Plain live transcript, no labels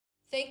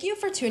Thank you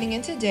for tuning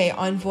in today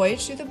on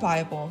Voyage Through the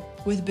Bible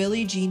with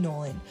Billy G.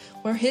 Nolan,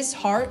 where his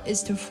heart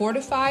is to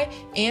fortify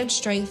and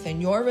strengthen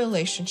your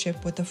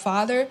relationship with the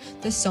Father,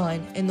 the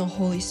Son, and the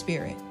Holy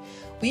Spirit.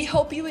 We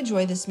hope you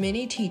enjoy this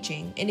mini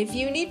teaching, and if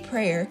you need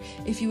prayer,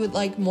 if you would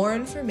like more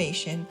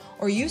information,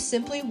 or you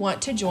simply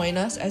want to join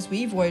us as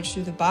we voyage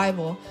through the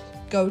Bible,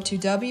 go to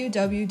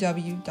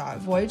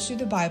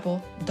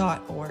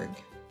www.voyagethroughthebible.org.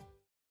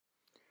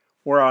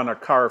 We're on a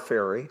car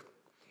ferry.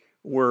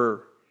 We're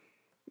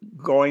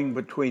going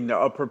between the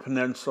Upper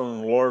Peninsula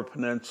and the Lower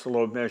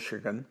Peninsula of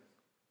Michigan.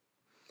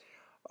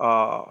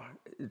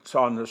 It's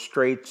on the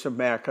Straits of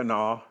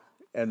Mackinac,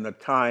 and the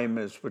time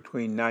is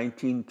between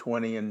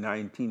 1920 and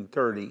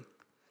 1930.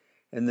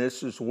 And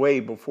this is way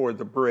before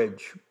the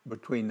bridge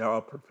between the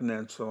Upper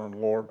Peninsula and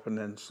Lower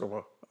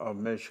Peninsula of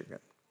Michigan.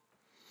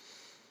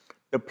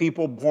 The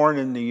people born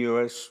in the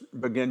U.S.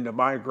 begin to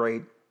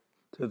migrate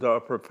to the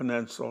Upper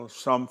Peninsula,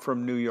 some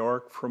from New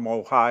York, from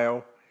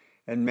Ohio,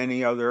 and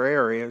many other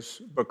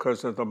areas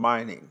because of the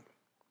mining.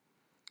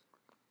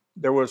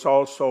 There was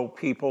also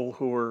people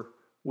who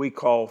we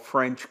call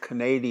French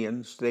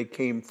Canadians. They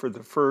came for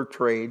the fur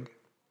trade.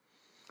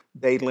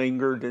 They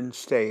lingered and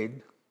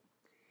stayed.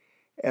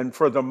 And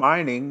for the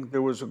mining,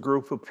 there was a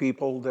group of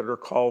people that are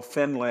called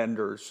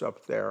Finlanders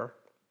up there.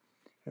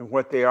 And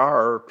what they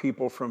are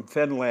people from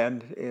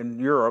Finland in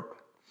Europe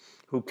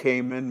who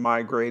came and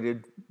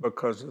migrated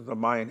because of the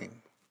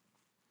mining.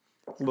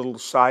 A little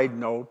side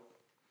note,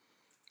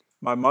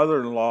 my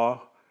mother-in-law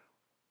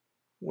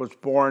was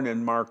born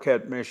in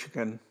Marquette,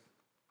 Michigan.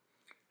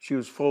 She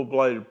was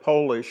full-blooded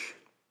Polish,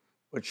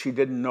 but she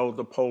didn't know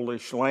the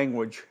Polish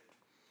language.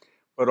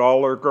 But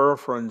all her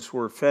girlfriends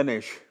were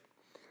Finnish,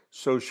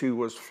 so she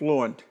was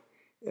fluent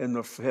in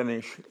the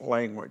Finnish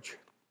language.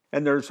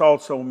 And there's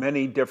also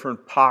many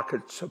different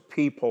pockets of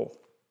people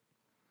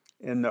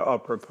in the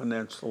Upper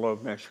Peninsula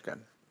of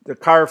Michigan. The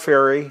car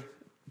ferry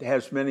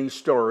has many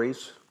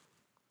stories.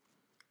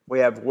 We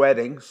have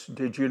weddings.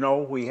 Did you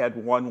know we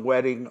had one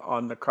wedding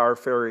on the car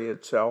ferry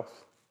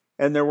itself?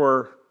 And there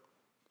were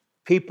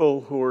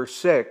people who were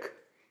sick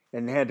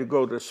and had to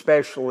go to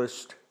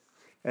specialists,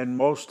 and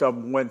most of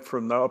them went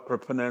from the Upper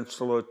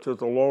Peninsula to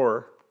the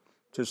lower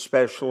to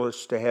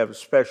specialists to have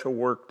special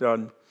work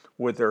done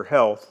with their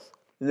health.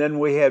 And then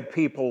we had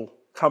people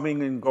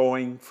coming and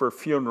going for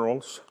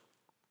funerals.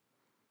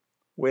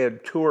 We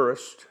had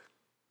tourists.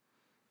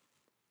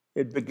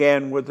 It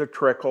began with a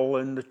trickle,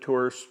 and the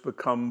tourists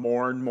become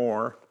more and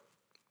more.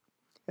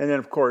 And then,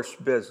 of course,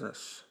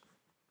 business.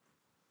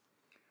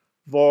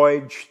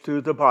 Voyage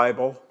through the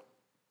Bible.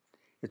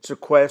 It's a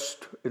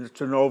quest, it's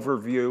an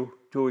overview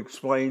to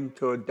explain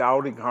to a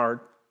doubting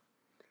heart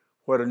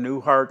what a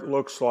new heart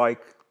looks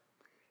like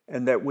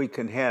and that we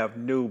can have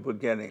new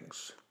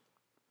beginnings.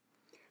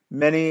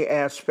 Many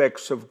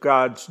aspects of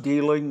God's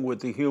dealing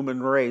with the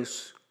human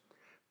race,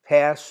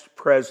 past,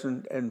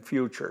 present, and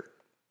future.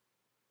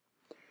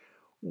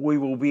 We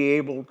will be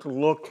able to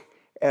look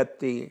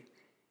at the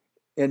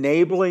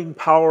enabling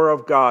power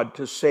of God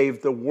to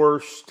save the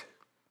worst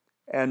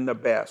and the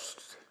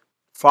best.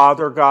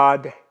 Father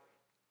God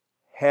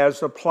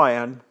has a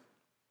plan.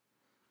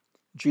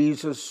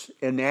 Jesus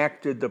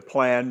enacted the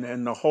plan,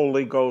 and the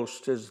Holy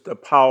Ghost is the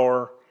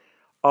power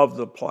of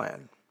the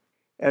plan.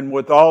 And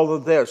with all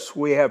of this,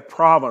 we have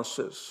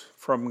promises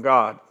from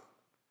God.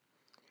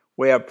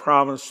 We have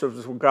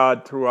promises of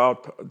God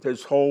throughout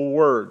this whole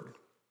word.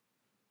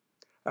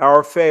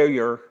 Our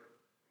failure,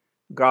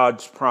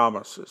 God's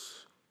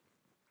promises.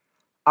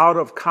 Out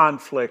of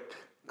conflict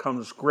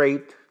comes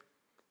great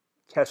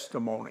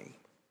testimony.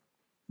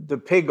 The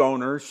pig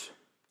owners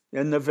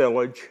in the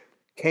village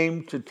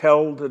came to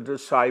tell the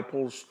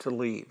disciples to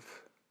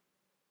leave.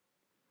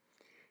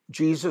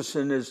 Jesus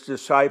and his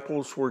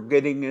disciples were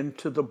getting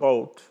into the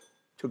boat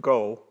to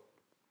go,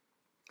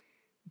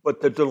 but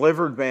the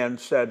delivered man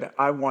said,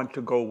 "I want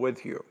to go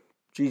with you."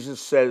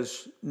 Jesus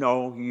says,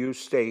 "No, you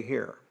stay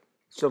here."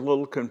 It's a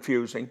little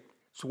confusing.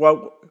 So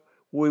what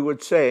we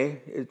would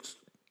say, it's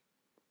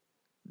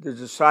the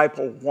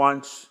disciple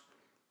wants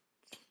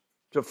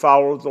to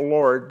follow the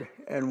Lord,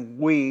 and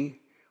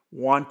we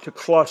want to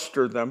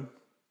cluster them.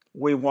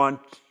 We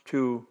want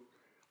to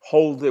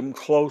hold them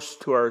close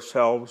to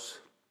ourselves,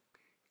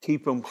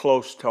 keep them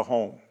close to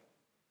home.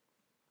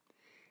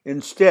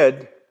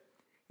 Instead,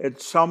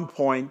 at some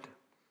point,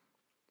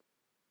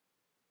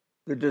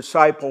 the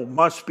disciple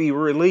must be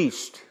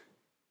released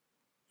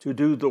to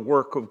do the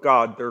work of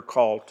God they're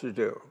called to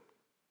do.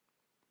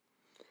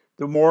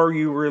 The more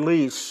you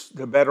release,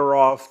 the better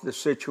off the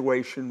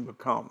situation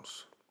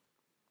becomes.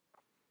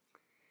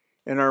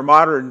 In our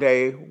modern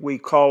day, we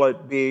call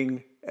it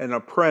being an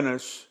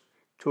apprentice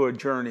to a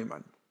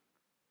journeyman.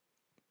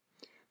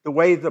 The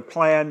way the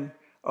plan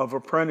of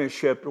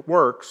apprenticeship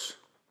works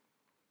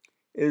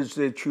is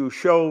that you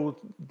show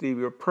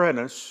the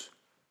apprentice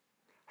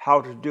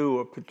how to do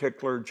a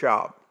particular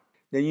job.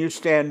 Then you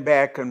stand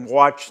back and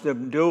watch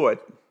them do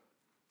it,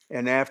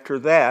 and after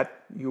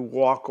that, you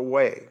walk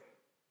away.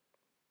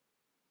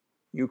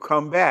 You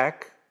come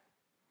back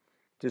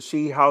to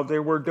see how they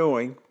were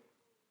doing.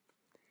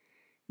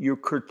 You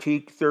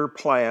critique their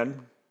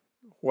plan,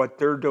 what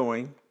they're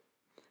doing,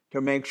 to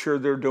make sure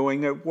they're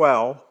doing it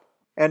well.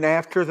 And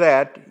after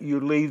that, you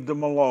leave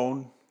them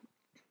alone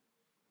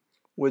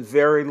with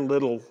very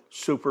little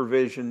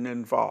supervision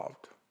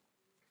involved.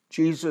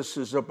 Jesus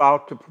is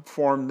about to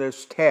perform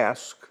this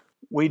task.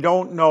 We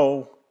don't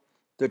know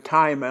the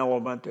time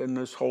element in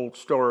this whole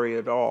story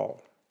at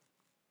all.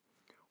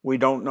 We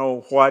don't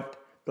know what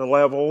the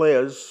level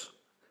is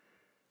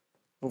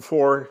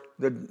before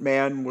the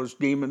man was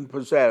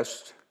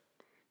demon-possessed.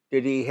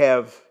 Did he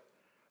have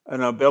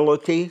an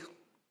ability?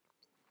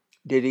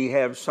 Did he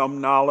have some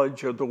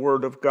knowledge of the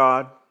Word of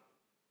God?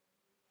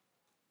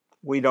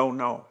 We don't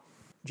know.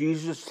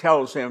 Jesus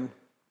tells him,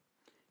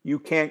 you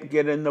can't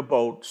get in the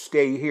boat,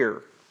 stay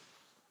here.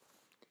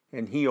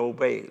 And he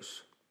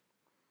obeys.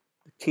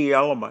 The key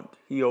element,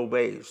 he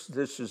obeys.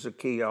 This is a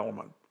key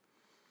element.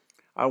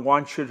 I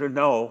want you to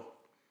know,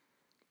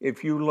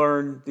 if you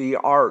learn the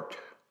art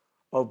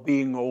of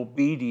being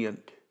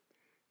obedient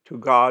to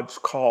God's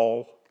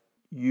call,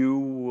 you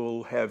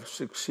will have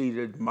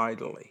succeeded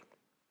mightily.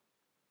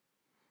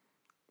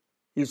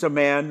 He's a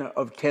man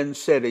of 10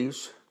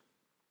 cities.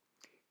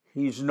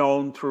 He's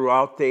known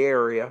throughout the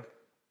area.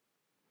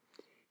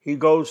 He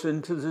goes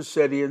into the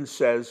city and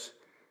says,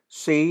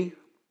 see,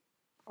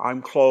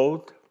 I'm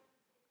clothed.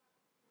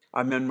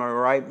 I'm in my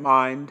right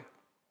mind.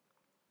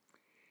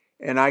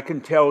 And I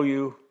can tell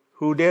you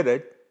who did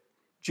it.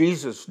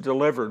 Jesus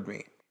delivered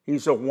me.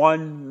 He's a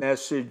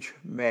one-message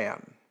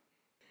man.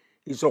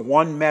 He's a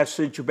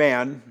one-message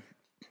man.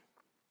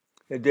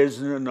 It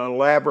isn't an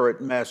elaborate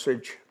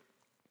message,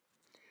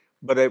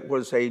 but it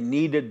was a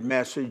needed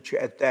message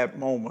at that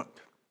moment.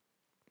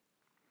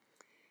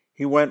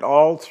 He went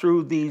all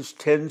through these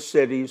 10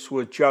 cities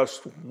with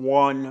just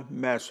one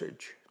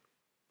message.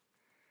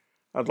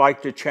 I'd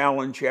like to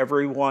challenge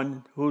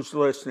everyone who's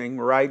listening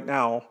right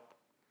now.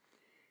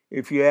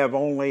 If you have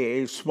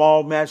only a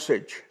small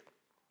message,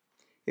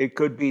 it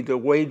could be the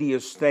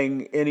weightiest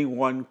thing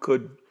anyone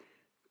could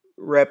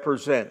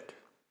represent.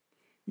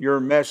 Your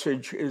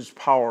message is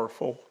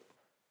powerful.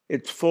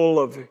 It's full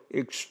of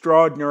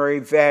extraordinary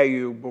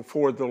value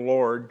before the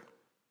Lord.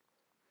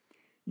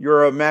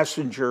 You're a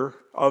messenger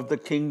of the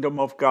kingdom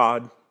of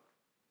God.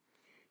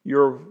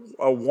 You're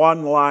a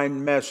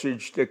one-line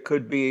message that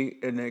could be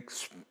an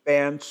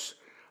expanse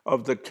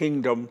of the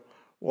kingdom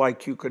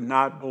like you could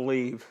not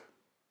believe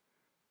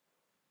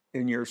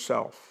in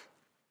yourself.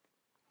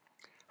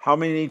 How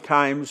many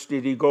times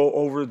did he go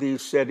over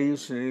these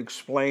cities and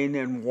explain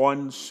in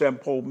one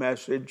simple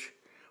message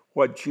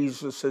what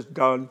Jesus has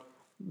done?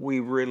 We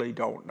really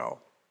don't know.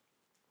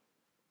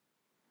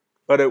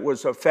 But it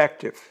was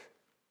effective.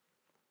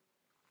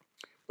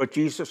 But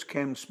Jesus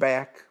comes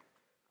back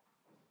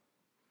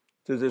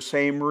to the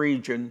same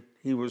region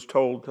he was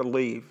told to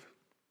leave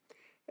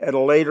at a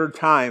later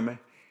time,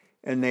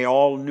 and they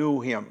all knew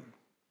him.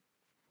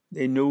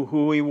 They knew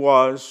who he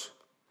was.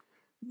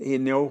 They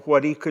knew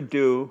what he could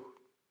do.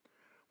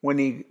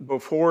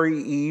 Before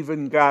he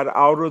even got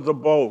out of the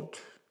boat,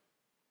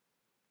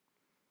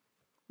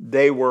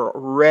 they were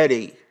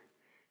ready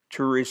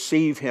to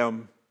receive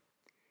him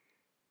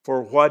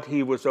for what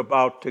he was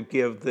about to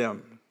give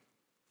them.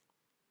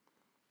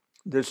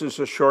 This is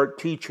a short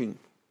teaching,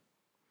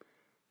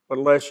 but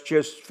let's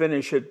just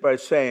finish it by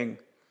saying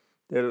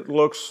that it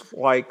looks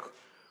like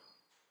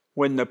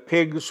when the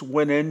pigs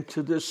went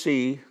into the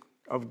Sea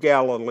of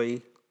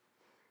Galilee,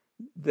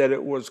 that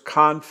it was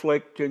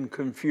conflict and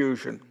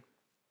confusion.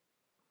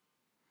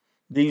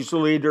 These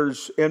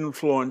leaders'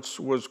 influence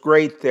was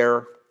great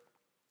there.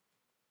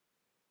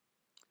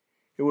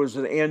 It was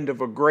the end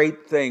of a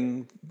great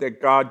thing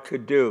that God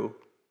could do.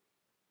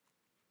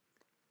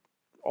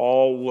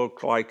 All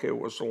looked like it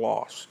was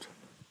lost.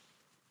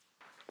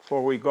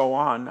 Before we go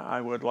on,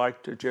 I would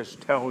like to just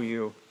tell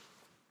you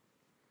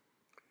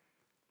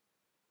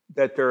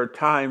that there are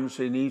times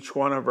in each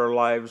one of our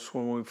lives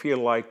when we feel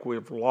like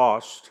we've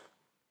lost,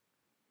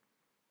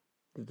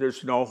 that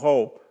there's no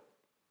hope.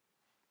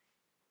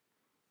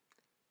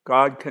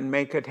 God can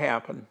make it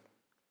happen.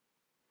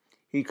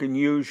 He can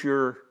use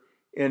your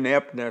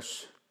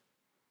ineptness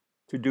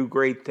to do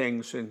great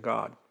things in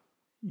God.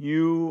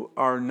 You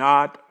are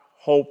not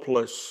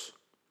hopeless.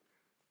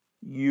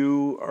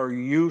 You are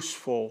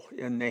useful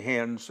in the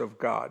hands of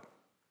God.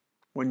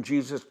 When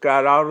Jesus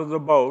got out of the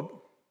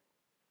boat,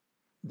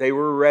 they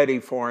were ready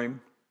for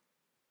him.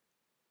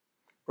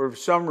 For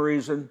some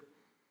reason,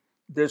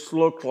 this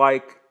looked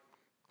like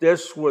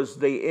this was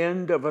the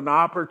end of an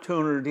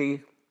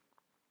opportunity.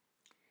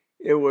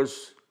 It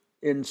was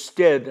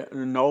instead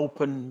an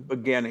open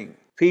beginning.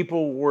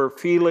 People were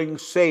feeling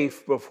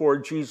safe before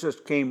Jesus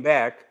came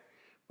back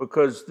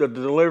because the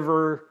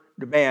deliverer,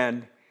 the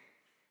man,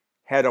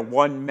 had a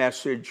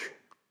one-message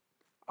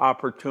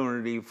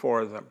opportunity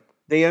for them.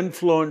 The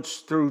influence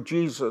through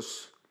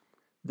Jesus,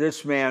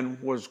 this man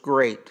was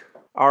great.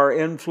 Our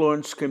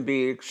influence can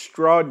be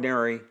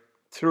extraordinary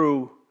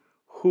through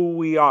who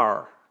we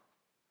are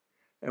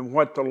and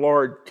what the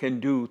Lord can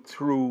do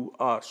through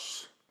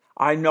us.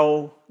 I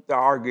know the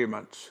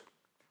arguments.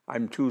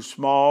 I'm too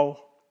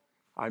small.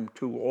 I'm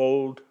too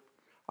old.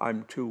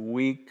 I'm too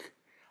weak.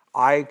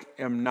 I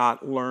am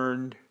not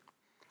learned.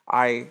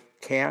 I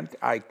can't.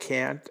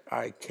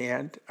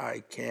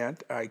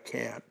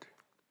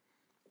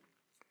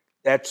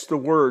 That's the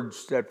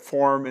words that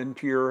form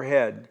into your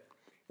head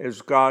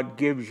as God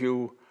gives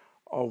you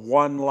a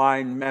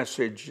one-line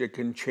message that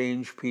can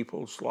change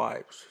people's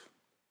lives.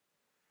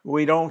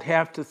 We don't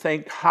have to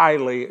think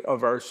highly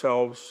of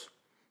ourselves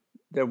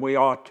than we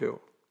ought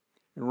to.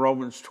 In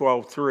Romans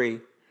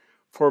 12:3,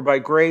 for by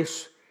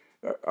grace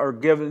are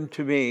given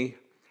to me,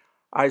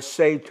 I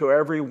say to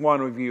every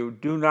one of you,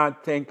 do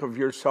not think of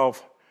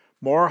yourself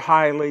more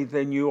highly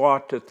than you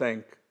ought to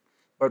think,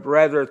 but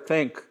rather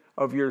think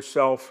of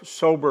yourself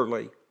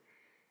soberly,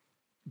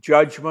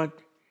 judgment,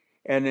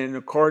 and in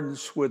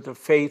accordance with the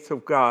faith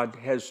of God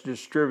has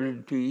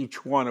distributed to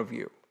each one of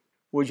you.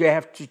 Would you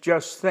have to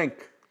just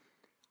think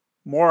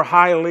more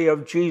highly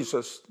of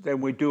Jesus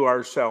than we do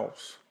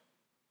ourselves?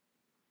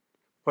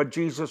 Put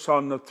Jesus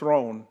on the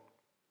throne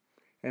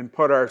and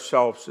put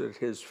ourselves at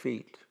his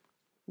feet.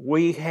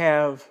 We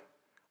have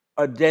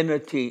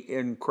identity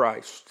in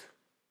Christ.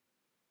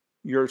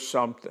 You're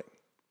something.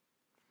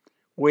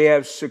 We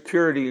have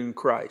security in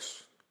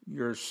Christ.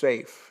 You're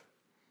safe.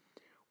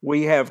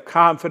 We have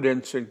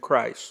confidence in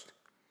Christ.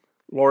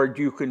 Lord,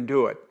 you can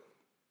do it.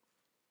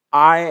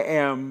 I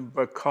am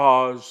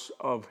because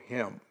of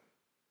him.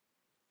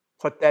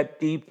 Put that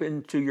deep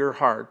into your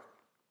heart.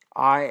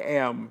 I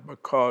am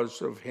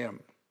because of him.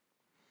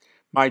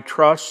 My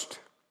trust,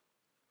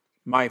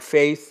 my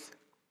faith,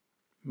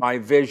 my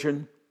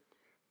vision,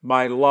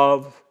 my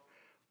love,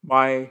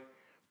 my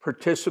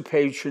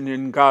participation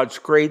in God's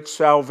great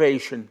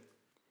salvation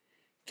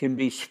can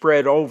be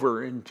spread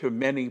over into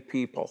many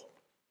people.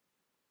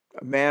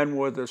 A man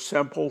with a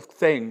simple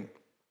thing,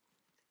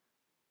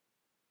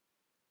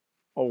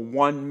 a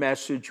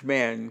one-message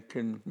man,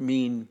 can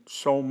mean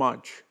so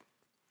much.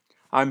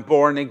 I'm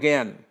born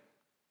again.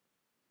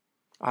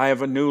 I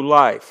have a new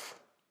life.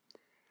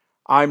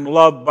 I'm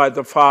loved by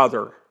the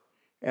Father,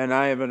 and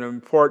I have an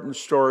important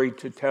story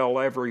to tell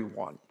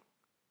everyone.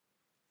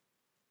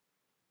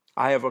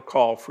 I have a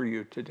call for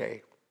you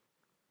today.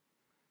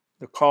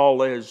 The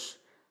call is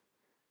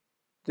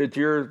that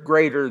you're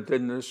greater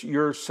than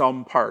your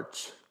sum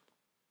parts.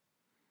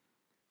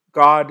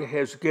 God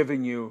has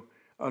given you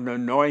an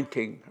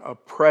anointing, a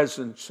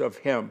presence of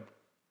him,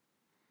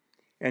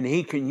 and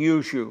he can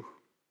use you.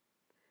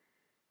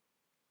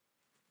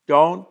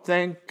 Don't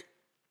think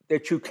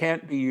that you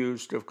can't be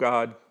used of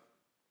God.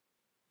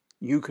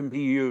 You can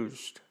be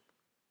used.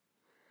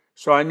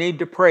 So I need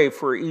to pray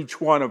for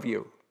each one of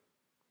you.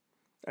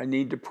 I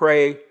need to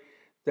pray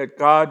that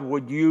God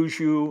would use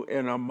you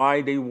in a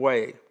mighty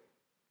way.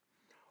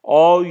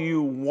 All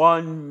you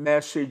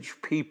one-message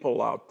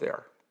people out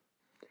there,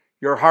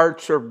 your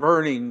hearts are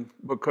burning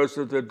because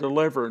of the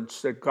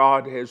deliverance that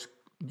God has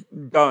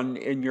done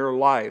in your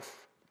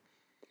life.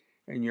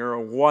 And you're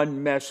a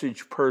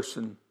one-message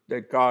person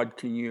that God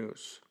can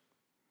use.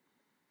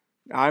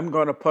 I'm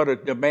going to put a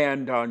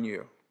demand on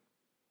you.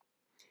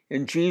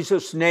 In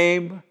Jesus'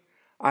 name,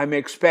 I'm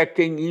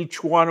expecting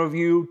each one of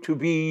you to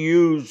be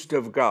used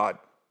of God.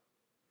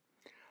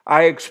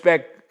 I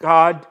expect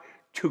God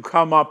to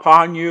come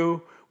upon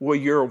you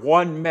with your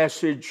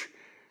one-message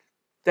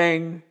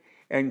thing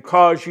and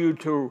cause you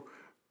to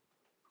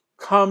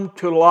come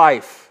to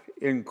life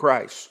in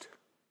Christ.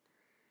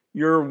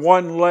 Your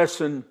one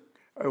lesson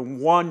and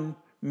one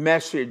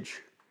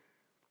message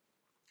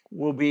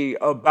will be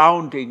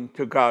abounding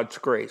to God's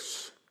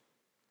grace.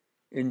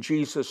 In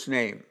Jesus'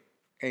 name,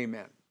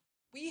 amen.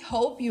 We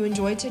hope you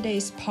enjoyed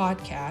today's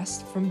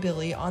podcast from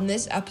Billy on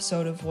this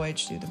episode of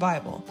Voyage Through the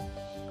Bible.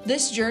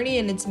 This journey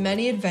and its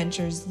many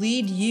adventures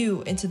lead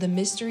you into the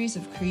mysteries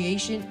of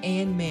creation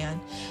and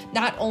man,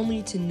 not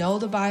only to know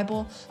the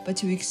Bible, but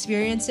to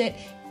experience it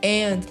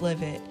and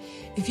live it.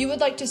 If you would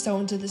like to sow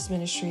into this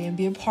ministry and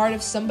be a part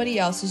of somebody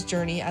else's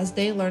journey as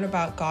they learn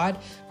about God,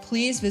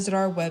 please visit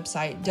our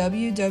website,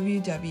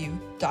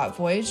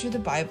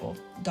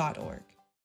 www.voyagethroughthebible.org.